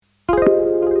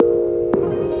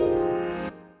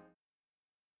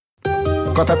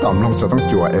ก็ถ้าตอมลงจะต้อง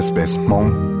จั่ว SBS มง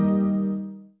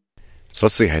ส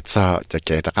ดสื่อให้จะเ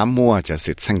กิดการมั่วจะ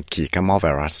สืบสังกีกับมอไว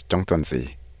รัสจงต้นสี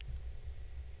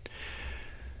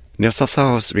New South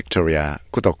Wales Victoria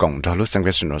กูตกงเรารู้สังเก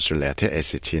ตสุนทรเลที่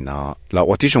ACT เนาะเรา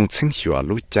ว่าที่จงเชิงชัว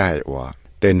รู้ใจว่า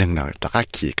เดินหนึ่งเนาะตะกี้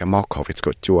ขี่กับมอโควิด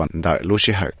ก็จวนได้รู้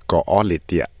สิเหรอก็อ้อลิเ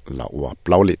ดียเราว่าเป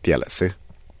ล่าลิเดียละสิ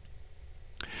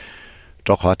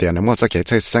ตัวขอเดียวเนี่ยมั่วจะเกิดใ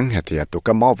ช้สังเหตุตัว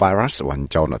กับมอไวรัสวัน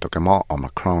เจ้าเนาะตัวกับมอโอมิ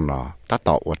ครอนเนาะถ้า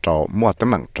ต่อว่าเจ้ามั่วตั้ง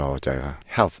มั่งเจ้าจะ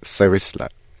health service ละ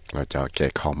เราจะเกิด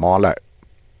ข้อมอละ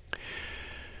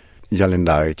ยาลินไ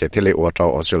ด้จะที่เรียกว่าเจ้า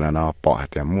ออสเตรเลียเนาะปอ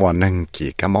แต่มั่วหนึ่งกี่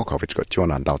กับมอโควิดก็จวน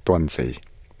นั้นดาวต้นสี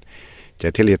จะ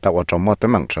ที่เรียกว่าเจ้ามั่วตั้ง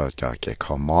มั่งเจ้าจะเกิด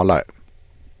ข้อมอละ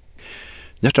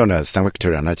nhất trong này sang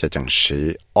Victoria nó chỉ chẳng sĩ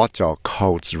ở cho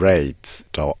cold raids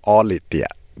cho all the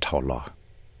thầu lo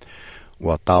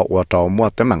và tàu mua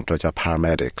tới mảng cho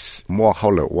paramedics mua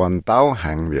hậu lực quân tàu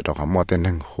hàng việc đó họ mua tên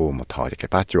hưng hồ một thỏi cái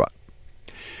bát chuột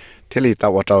thế thì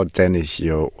tàu cho Jenny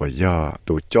hiểu và do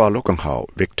tụ cho lúc còn hậu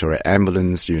Victoria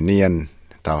Ambulance Union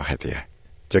tàu hay thì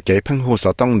cho cái phăng hồ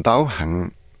sở tông tàu hàng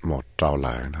một tàu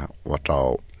lại nó và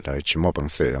tàu lại chỉ mua bằng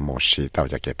sự một sĩ tàu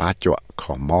cho cái bát chuột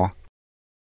khó mua.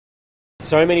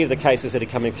 So many of the cases that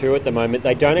are coming through at the moment,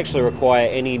 they don't actually require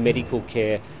any medical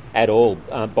care at all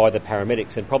by the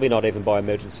paramedics and probably not even by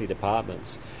emergency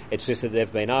departments. It's just that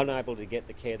they've been unable to get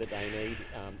the care that they need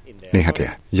in their home.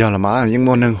 Nè giờ là mà những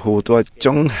môn năng hồ tôi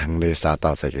chống hàng lệ xa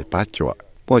tàu sẽ cái bát chuột.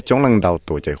 Mua chống năng đầu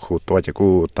tôi chạy hồ tôi chạy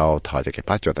cô tàu thở chạy cái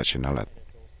bát chuột tại trên nó là.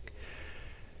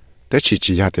 Thế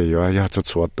chỉ ra thì giờ cho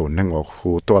số tụ năng ở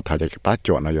hồ tôi thở chạy cái bát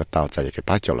chuột nó giờ tàu chạy cái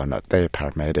bát chuột là nó tê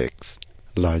paramedics.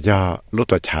 Là do lúc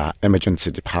tôi trả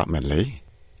emergency department lấy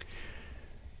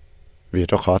vì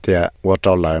đó khó thì tôi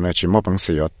trao lại nó chỉ một bằng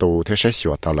sự ở tù thế sẽ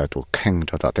sửa tao lại tù khăn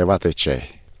cho tao thế và thế chế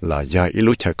là do ít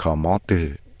lúc chơi khó mó từ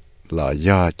là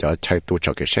do cho chơi tù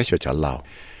cho cái sẽ sửa cho lão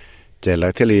chế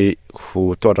lại thế li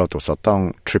khu tôi đâu tù sẽ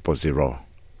tông 000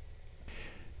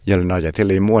 giờ nó giờ thế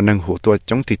li mua nâng khu tôi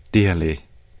chống thịt tia li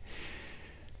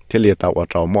thế li tao ở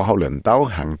trò mua hậu lợn tao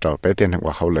hàng trò bé tiền hàng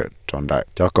qua hậu lợn tròn đại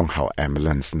cho con hậu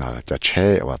ambulance nào cho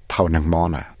che và thâu nâng mò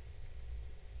nè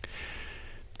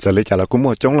giờ lý cho là cũng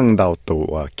mua chống lưng đầu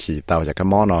tụ khi tao cho cái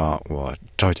mò nó và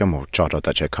cho một trò đó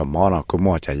tại chơi không mò nó cũng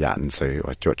mua cho dạn sự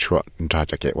và chuột chuột cho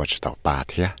cái và tàu ba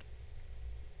thế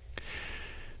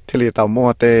li tao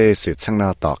mua tê sự sang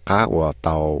nào tỏ cá và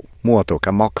tao mua tụ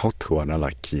cái mò khâu thua nó là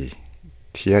kỳ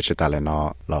thì chỉ ta lại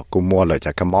nó là cũng mua lại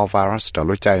cho cái mỏ virus cho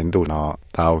lúc chạy đủ nó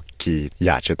tao kỳ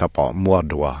giả chỉ tao bỏ mua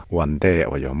đùa vấn đề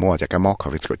và giờ mua cho cái mỏ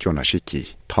covid của chúng nó sẽ kỳ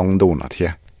thông đủ nó thế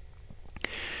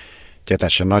chỉ ta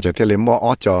sẽ nói cho thế là mua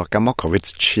ở cho cái mỏ covid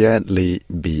chia li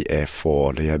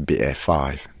BA4 li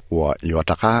BA5 và giờ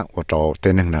ta cá và cho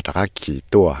tên năng là ta cá kỳ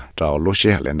tua cho lúc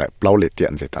sẽ lên lại bao lệ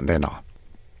tiền gì tận đây nó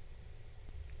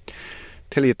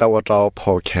thế là tao cho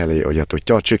Paul Kelly và giờ tụi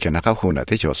cho chưa cái nào các hồn ở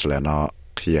thế chỗ là nó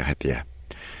kia hay tiệt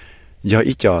giờ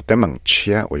ít cho tới mảng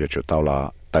chia và giờ chủ tàu là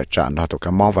tại trạng đó tụi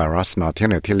cái mỏ virus nó thế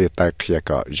này thì li tại kia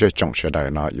có dễ trồng sẽ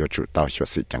đời nó giờ chủ tàu sẽ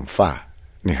sự chẳng pha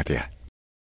nè hay tiệt.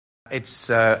 It's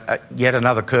yet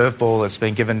another curveball that's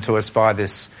been given to us by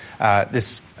this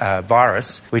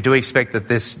virus. We do expect that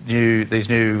these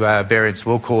new variants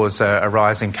will cause a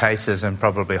rise in cases and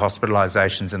probably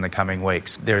hospitalizations in the coming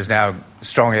weeks. There is now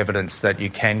strong evidence that you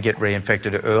can get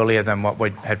reinfected earlier than what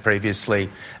we had previously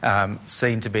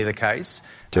seen to be the case.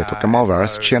 Chỉ tụi cái mỏ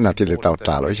virus chia là thì tàu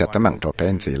trả lối cho tới mạng trò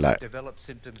bên gì lại.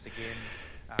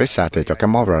 Bây giờ thì cho cái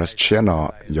mỏ virus chia nó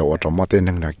dầu trong mỏ tên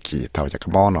là kỳ tàu cho cái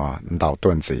mỏ nó đào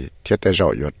tuần gì thiết tế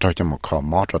rồi cho một khó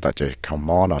mỏ cho ta chỉ khó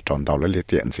mỏ nó trong đào lấy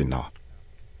tiện gì nó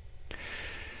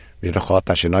vì nó khó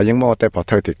ta chỉ nói những mỏ tế bỏ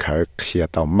thôi thì khởi khi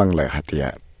tàu măng lại hạt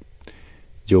tiệt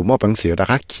dù mỏ bằng xíu đã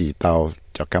khác kỳ tàu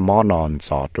cho cái mỏ non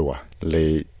gió đùa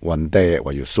lấy vấn đề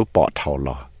và dù số bỏ thầu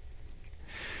lò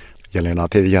giờ này nó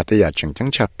thì giờ tới giờ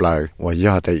chẳng chặt lại và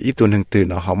giờ thì ít tuần hơn từ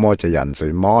nó họ mua cho dàn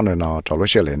rồi mỏ nữa nó cho lúc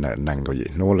sẽ lên là năng cái gì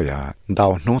nó là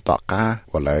đau nó tọt cá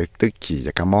và lại tức kỳ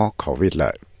cho cái mỏ covid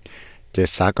lại chỉ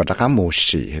xã có các mù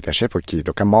xì thì sẽ phải kỳ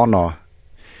được cái mỏ nó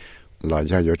là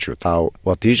do chủ tàu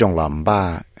và tí trong làm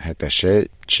ba hay sẽ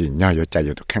chỉ nhau vô chạy vô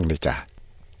được khăn đi trả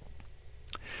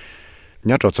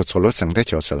nhớ rồi số lúc sáng thế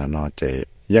chỗ là nó chỉ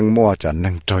ยังมั่วจะ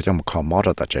นั่งจอยจะมาขอมอเร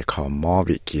าแต่ใจขอมอ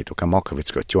วิกีตุกมอคือวิส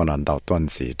ก็จวนนั้นดาวต้น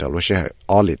สีแต่รู้ใช่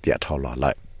ออลิเตียทอลเล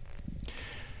ย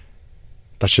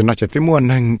แต่ฉันน่าจะที่มั่ว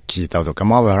นั่งกีดาวตุก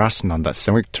มอไวรัสนั้นแต่เซ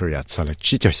นวิกตอเรียจะเลย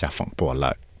ชี้จะหาฝั่งปัวเล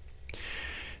ย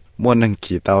มั่วนั่ง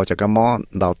กีดาวจะกมอ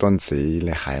ดาวต้นสีเล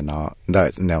ยหายเนาะได้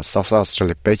แนวซอฟต์จะเ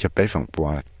ลยไปจะไปฝั่งปัว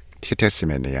ที่เทสเ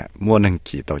มเนียมั่วนั่ง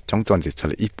กีดาวจ้องต้นสีจะเ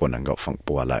ลยอีปุ่นนั่งกับฝั่ง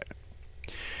ปัวเลย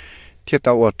ที่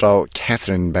ตัวเจ้าแคทเธอ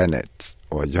รีนเบนเนต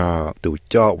我要都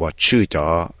叫我去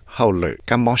叫 hậu lự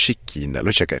các món sĩ kỳ nữa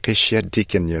lúc cái share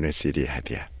Deakin University hay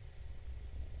tiệt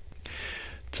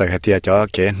giờ hay tiệt cho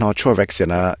cái nó chua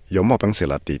vaccine là có một bằng sự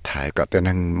là tỷ thái có tên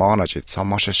hàng món là chỉ sau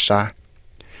món sa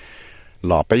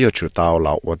lọ bây giờ chủ tàu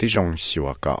là ở đi trong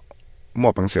hiệu có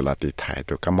một bằng sự là tỷ thái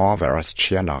từ các món virus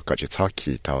chia nó có chỉ sau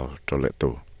kỳ tàu cho lệ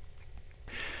tu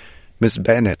Miss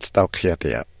Bennett tàu kia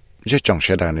tiệt chỉ trong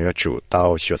sẽ là người chủ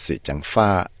tàu hiệu sĩ chẳng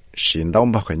pha xin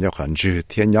đông bao nhiêu khoản dư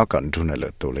thiên nhỏ còn run là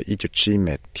tụ là ít chút chi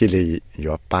mệt thì li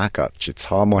có ba cái chỉ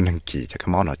cho món hàng kỳ cho cái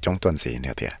món nó trong tuần gì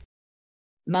nữa thì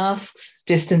masks,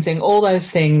 distancing, all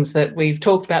those things that we've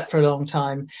talked about for a long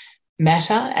time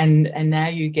matter, and now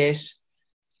you get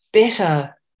better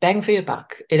bang for your buck.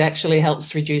 It actually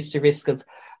helps reduce the risk of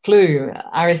flu,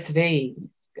 RSV,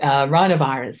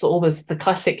 rhinovirus, all the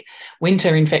classic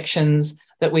winter infections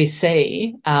that we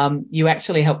see. You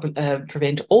actually help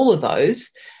prevent all of those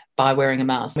by wearing a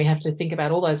mask. We have to think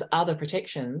about all those other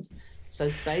protections. So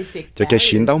basic. Cho cái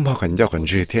xin đông bao nhiêu khoản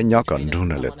dư thiên nhỏ còn run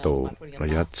là tụ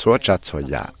là chúa cha chúa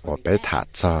ya ở bên thả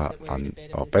cho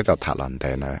ở bên tàu thả lần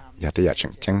đây nữa ya tới ya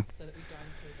chừng chừng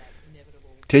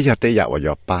thế ya tới ya ở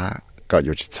ya ba cóอ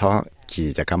ยู่cho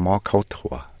kỳ cho cái mỏ khẩu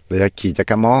thua là kỳ cho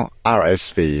cái mỏ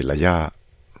RSV là ya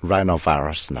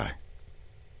rhinovirus này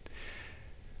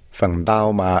phần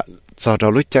đau mà cho đó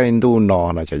lúc chơi đu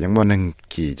nọ là chỉ những món năng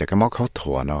kỳ cho cái mỏ khẩu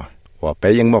thua nọ và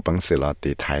bây giờ một bằng sự là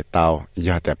tỷ thái tàu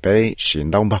giờ để bây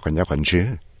xin đông bao nhiêu khoản dư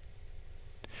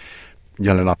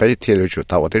giờ là nó bây thì chủ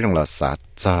tàu ở đây trong là sát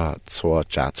cho chua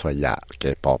trả chua ya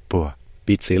cái bỏ bùa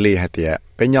bị xử lý hay thì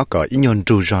bây nhỏ có ít nhân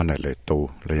tru cho nàyเลยtù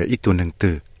เลยít tu năng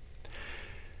tư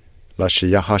là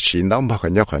chỉ họ xin đông bao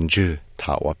nhiêu khoản dư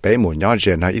thảo và bây một nhỏ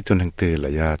giờ nó ít tu năng tư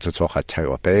là cho cho họ chơi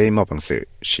và bây một bằng sự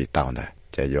chỉ tàu này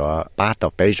chỉ có ba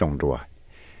tàu bây trong đùa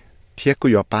thiết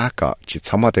cũng có ba cái chỉ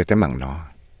xong một cái mảng nó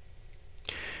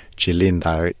chỉ liên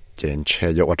đại trên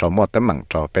chơi有做么的忙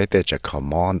做被的这个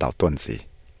么到顿子，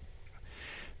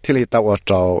ที่里到我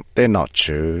做的那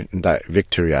处在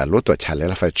Victoria 路多下来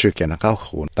了，phải去给那个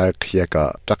湖，在那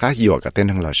个这个有个的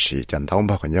那老师，真到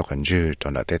不很有很热，做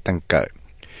那的登个，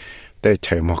的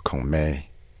chơi么空没，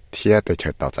贴的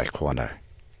chơi到在块呢，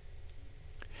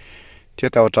贴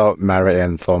到做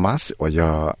Marianne Thomas， 我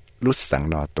要路上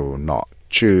那都那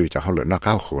去就好了那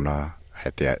个湖呢。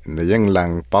hay thì nó vẫn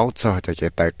đang bảo cho cái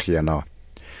tay kia nó,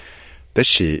 thế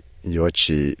thì có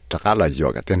chỉ tất cả là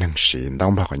có cái tên hàng sĩ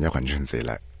đông bao nhiêu quan trọng gì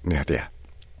là nè thì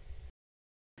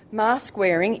Mask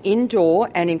wearing indoor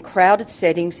and in crowded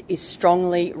settings is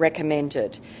strongly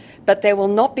recommended, but there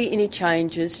will not be any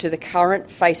changes to the current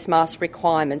face mask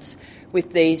requirements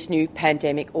with these new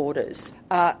pandemic orders.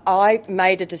 I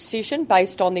made a decision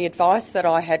based on the advice that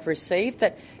I had received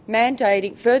that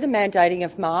further mandating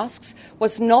of masks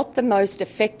was not the most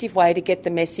effective way to get the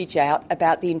message out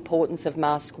about the importance of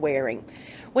mask wearing.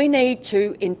 We need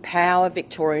to empower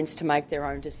Victorians to make their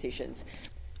own decisions.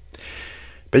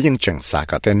 Bây giờ chẳng xa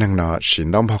cả tên năng nó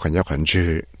xin đông bao nhiêu khoản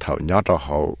dư thầu nhỏ đó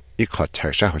hậu ít khó chờ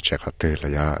sao họ chạy họ từ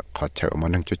là khó chờ mà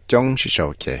năng cho chống sự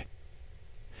sâu kề.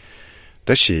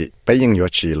 Thế thì bây giờ có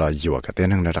chỉ là có cái tên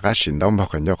năng nó đã xin đông bao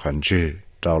nhiêu khoản dư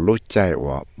rồi lúc chạy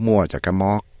và mua cho cái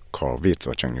món COVID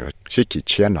rồi chẳng có sự kỳ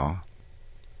chia nó.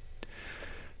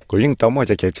 Cú những tao mua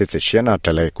cho cái gì chia nó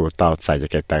trở lại cú tao chạy cho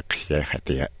cái tài kia hay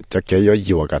thì cho cái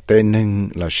có cái tên năng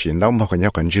là xin đông bao nhiêu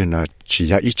khoản dư nó chỉ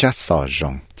là ít chất sò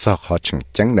rong cho họ chừng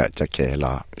chẳng nữa cho cái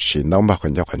là xin đông bao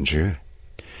nhiêu khoản dư.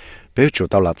 Bây giờ chủ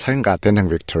tao là参加tên năng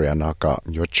Victoria nó có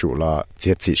chủ là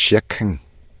接chỉ chia khăn.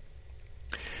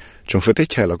 Chúng tôi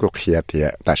thấy là cuộc hiện thì,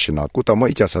但是呢，古到某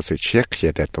一家是切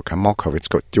现的，都看毛 COVID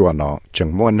个叫呢，整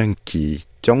么能记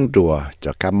中度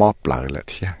就看毛不来了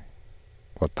天。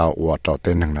我到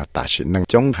的能了，但是能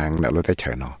中行了都在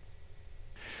chờ nó。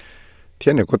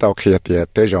天呢，古到现的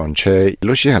对人车，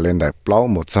有时还连带不老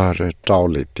木早就招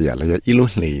来的了，一路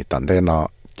里但的呢，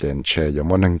人车有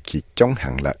么能记中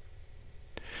行了。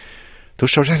Tu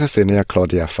sau ra sẽ này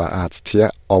Claudia pha arts thia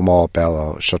Omo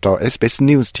Bello cho tàu SBS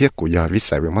News thia của nhà viết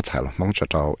sai với mất hại mong cho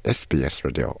tàu SBS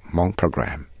Radio mong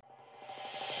program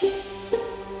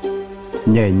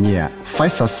nhẹ nhẹ phải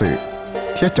sao sự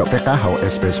thia cho bé cá hậu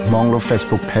SBS mong lo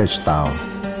Facebook page tàu